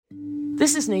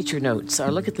This is Nature Notes,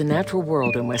 our look at the natural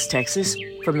world in West Texas,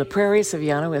 from the prairies of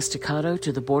Llano Estacado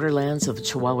to the borderlands of the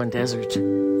Chihuahuan Desert.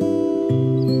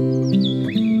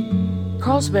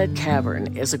 Carlsbad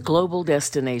Cavern is a global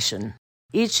destination.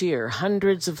 Each year,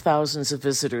 hundreds of thousands of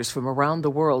visitors from around the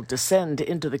world descend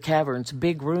into the cavern's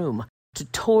big room to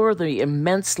tour the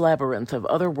immense labyrinth of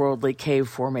otherworldly cave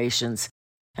formations.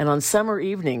 And on summer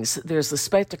evenings, there's the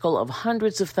spectacle of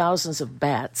hundreds of thousands of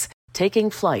bats taking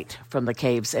flight from the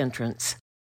cave's entrance.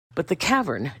 But the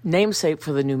cavern, namesake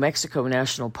for the New Mexico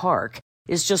National Park,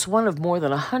 is just one of more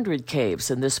than 100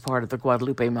 caves in this part of the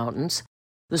Guadalupe Mountains.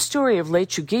 The story of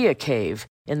Lechuguilla Cave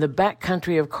in the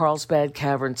backcountry of Carlsbad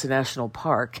Caverns National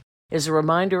Park is a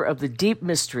reminder of the deep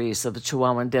mysteries of the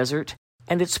Chihuahuan Desert,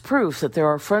 and it's proof that there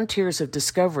are frontiers of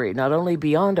discovery not only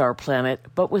beyond our planet,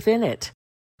 but within it.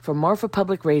 From Marfa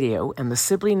Public Radio and the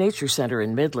Sibley Nature Center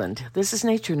in Midland, this is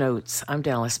Nature Notes. I'm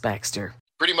Dallas Baxter.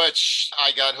 Pretty much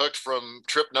I got hooked from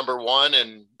trip number one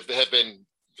and have been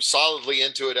solidly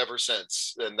into it ever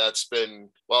since. And that's been,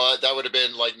 well, that would have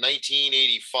been like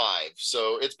 1985.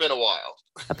 So it's been a while.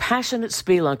 A passionate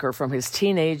spelunker from his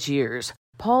teenage years,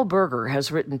 Paul Berger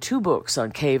has written 2 books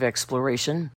on cave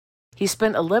exploration. He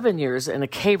spent 11 years in a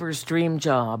caver's dream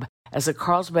job as a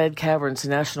Carlsbad Caverns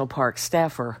National Park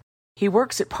staffer. He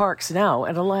works at parks now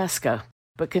in Alaska,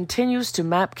 but continues to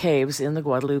map caves in the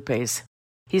Guadalupes.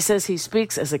 He says he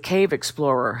speaks as a cave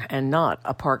explorer and not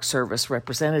a Park Service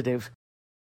representative.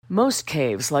 Most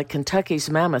caves, like Kentucky's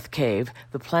Mammoth Cave,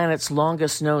 the planet's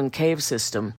longest known cave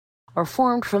system, are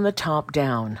formed from the top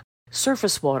down.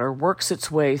 Surface water works its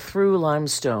way through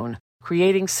limestone,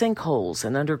 creating sinkholes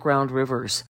and underground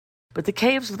rivers. But the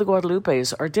caves of the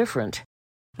Guadalupes are different.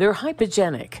 They're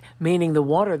hypogenic, meaning the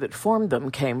water that formed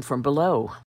them came from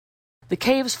below. The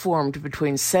caves formed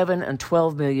between 7 and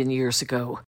 12 million years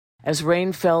ago. As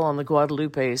rain fell on the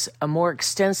Guadalupes, a more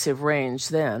extensive range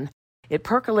then, it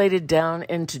percolated down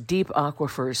into deep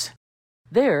aquifers.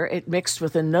 There, it mixed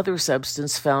with another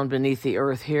substance found beneath the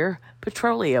earth here,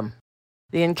 petroleum.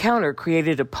 The encounter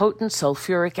created a potent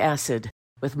sulfuric acid,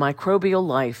 with microbial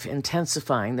life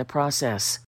intensifying the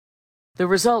process. The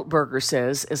result, Berger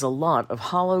says, is a lot of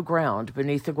hollow ground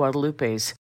beneath the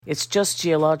Guadalupes. It's just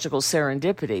geological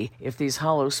serendipity if these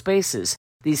hollow spaces,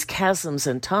 these chasms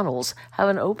and tunnels, have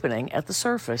an opening at the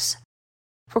surface.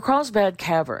 For Carlsbad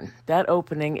Cavern, that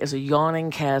opening is a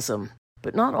yawning chasm,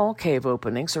 but not all cave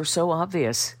openings are so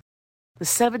obvious. The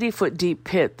 70-foot deep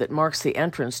pit that marks the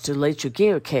entrance to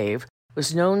Lechuguilla Cave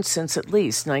was known since at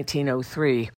least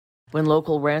 1903, when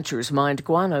local ranchers mined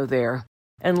guano there.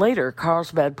 And later,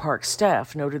 Carlsbad Park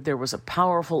staff noted there was a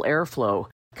powerful airflow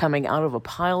coming out of a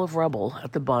pile of rubble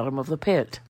at the bottom of the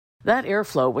pit. That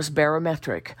airflow was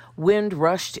barometric. Wind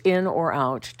rushed in or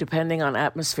out, depending on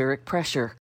atmospheric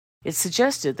pressure. It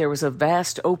suggested there was a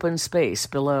vast open space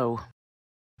below.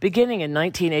 Beginning in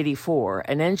 1984,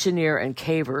 an engineer and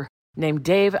caver named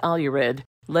Dave Alured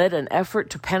led an effort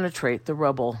to penetrate the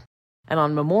rubble. And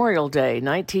on Memorial Day,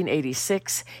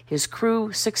 1986, his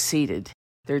crew succeeded.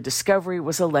 Their discovery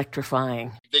was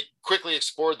electrifying. They quickly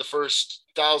explored the first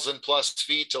 1,000+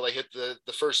 feet till they hit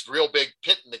the first real big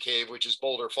pit in the cave, which is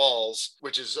Boulder Falls,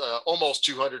 which is almost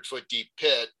 200-foot deep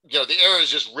pit. You know, the air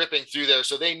is just ripping through there.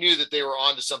 So they knew that they were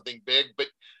onto something big, but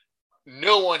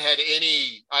no one had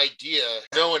any idea.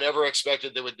 No one ever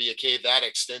expected there would be a cave that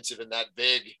extensive and that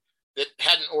big that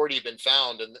hadn't already been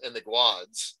found in the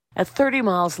Guads. At 30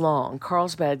 miles long,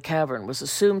 Carlsbad Cavern was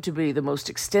assumed to be the most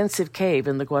extensive cave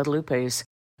in the Guadalupes.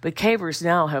 But cavers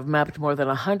now have mapped more than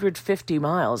 150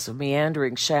 miles of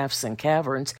meandering shafts and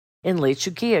caverns in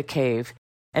Lechuguilla Cave,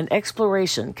 and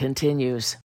exploration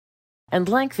continues. And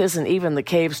length isn't even the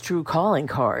cave's true calling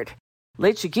card.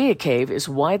 Lechuguilla Cave is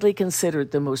widely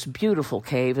considered the most beautiful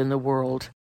cave in the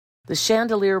world. The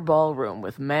chandelier ballroom,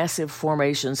 with massive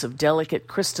formations of delicate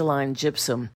crystalline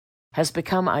gypsum, has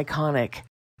become iconic,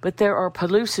 but there are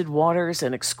pellucid waters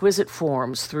and exquisite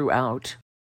forms throughout.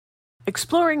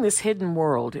 Exploring this hidden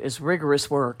world is rigorous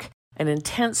work, an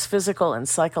intense physical and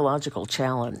psychological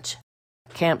challenge.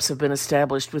 Camps have been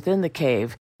established within the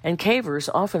cave, and cavers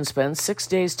often spend 6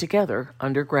 days together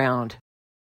underground.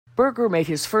 Berger made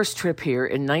his first trip here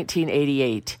in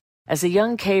 1988. As a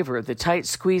young caver, the tight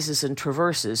squeezes and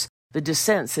traverses, the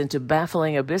descents into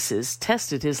baffling abysses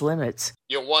tested his limits.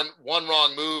 You know, one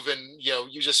wrong move and,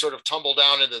 you just sort of tumble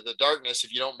down into the darkness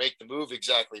if you don't make the move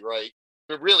exactly right.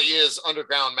 It really is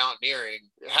underground mountaineering.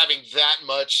 Having that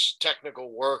much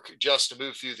technical work just to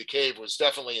move through the cave was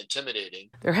definitely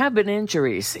intimidating. There have been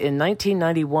injuries. In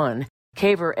 1991,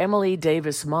 caver Emily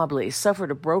Davis Mobley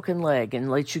suffered a broken leg in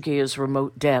Lechuguilla's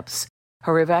remote depths.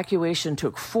 Her evacuation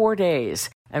took 4 days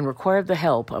and required the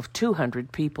help of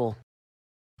 200 people.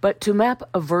 But to map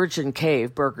a virgin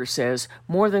cave, Berger says,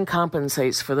 more than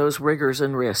compensates for those rigors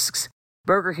and risks.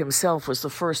 Berger himself was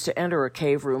the first to enter a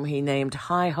cave room he named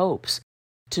High Hopes.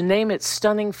 To name its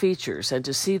stunning features and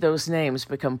to see those names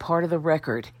become part of the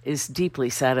record is deeply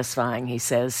satisfying, he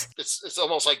says. It's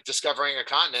almost like discovering a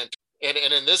continent. And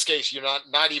in this case, you're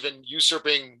not even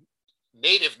usurping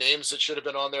native names that should have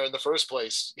been on there in the first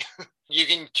place. You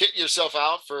can kit yourself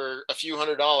out for a few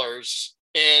 $100s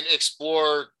and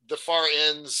explore the far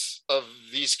ends of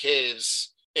these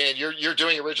caves, and you're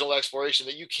doing original exploration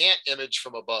that you can't image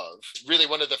from above. Really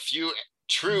one of the few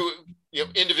true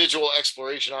individual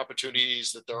exploration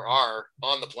opportunities that there are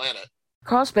on the planet.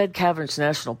 Carlsbad Caverns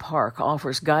National Park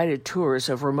offers guided tours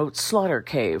of remote Slaughter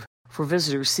Cave for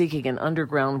visitors seeking an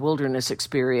underground wilderness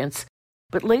experience,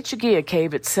 but Lake Chagea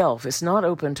Cave itself is not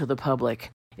open to the public.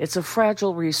 It's a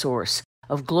fragile resource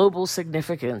of global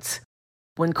significance.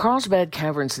 When Carlsbad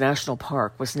Caverns National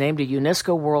Park was named a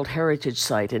UNESCO World Heritage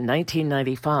Site in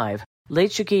 1995,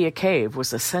 Lake Chagea Cave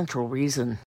was a central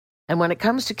reason. And when it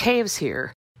comes to caves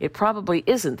here, it probably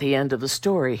isn't the end of the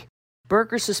story.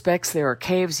 Berger suspects there are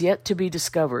caves yet to be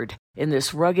discovered in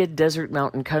this rugged desert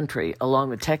mountain country along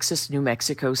the Texas-New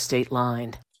Mexico state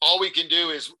line. All we can do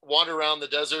is wander around the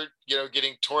desert,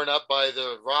 getting torn up by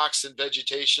the rocks and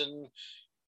vegetation,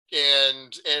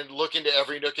 and look into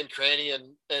every nook and cranny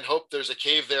and hope there's a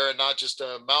cave there and not just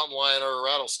a mountain lion or a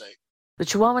rattlesnake. The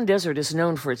Chihuahuan Desert is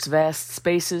known for its vast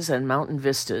spaces and mountain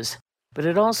vistas, but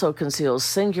it also conceals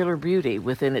singular beauty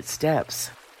within its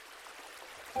depths.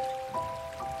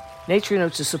 Nature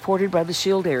Notes is supported by the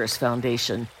Shield Heirs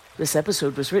Foundation. This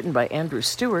episode was written by Andrew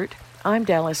Stewart. I'm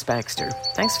Dallas Baxter.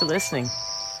 Thanks for listening.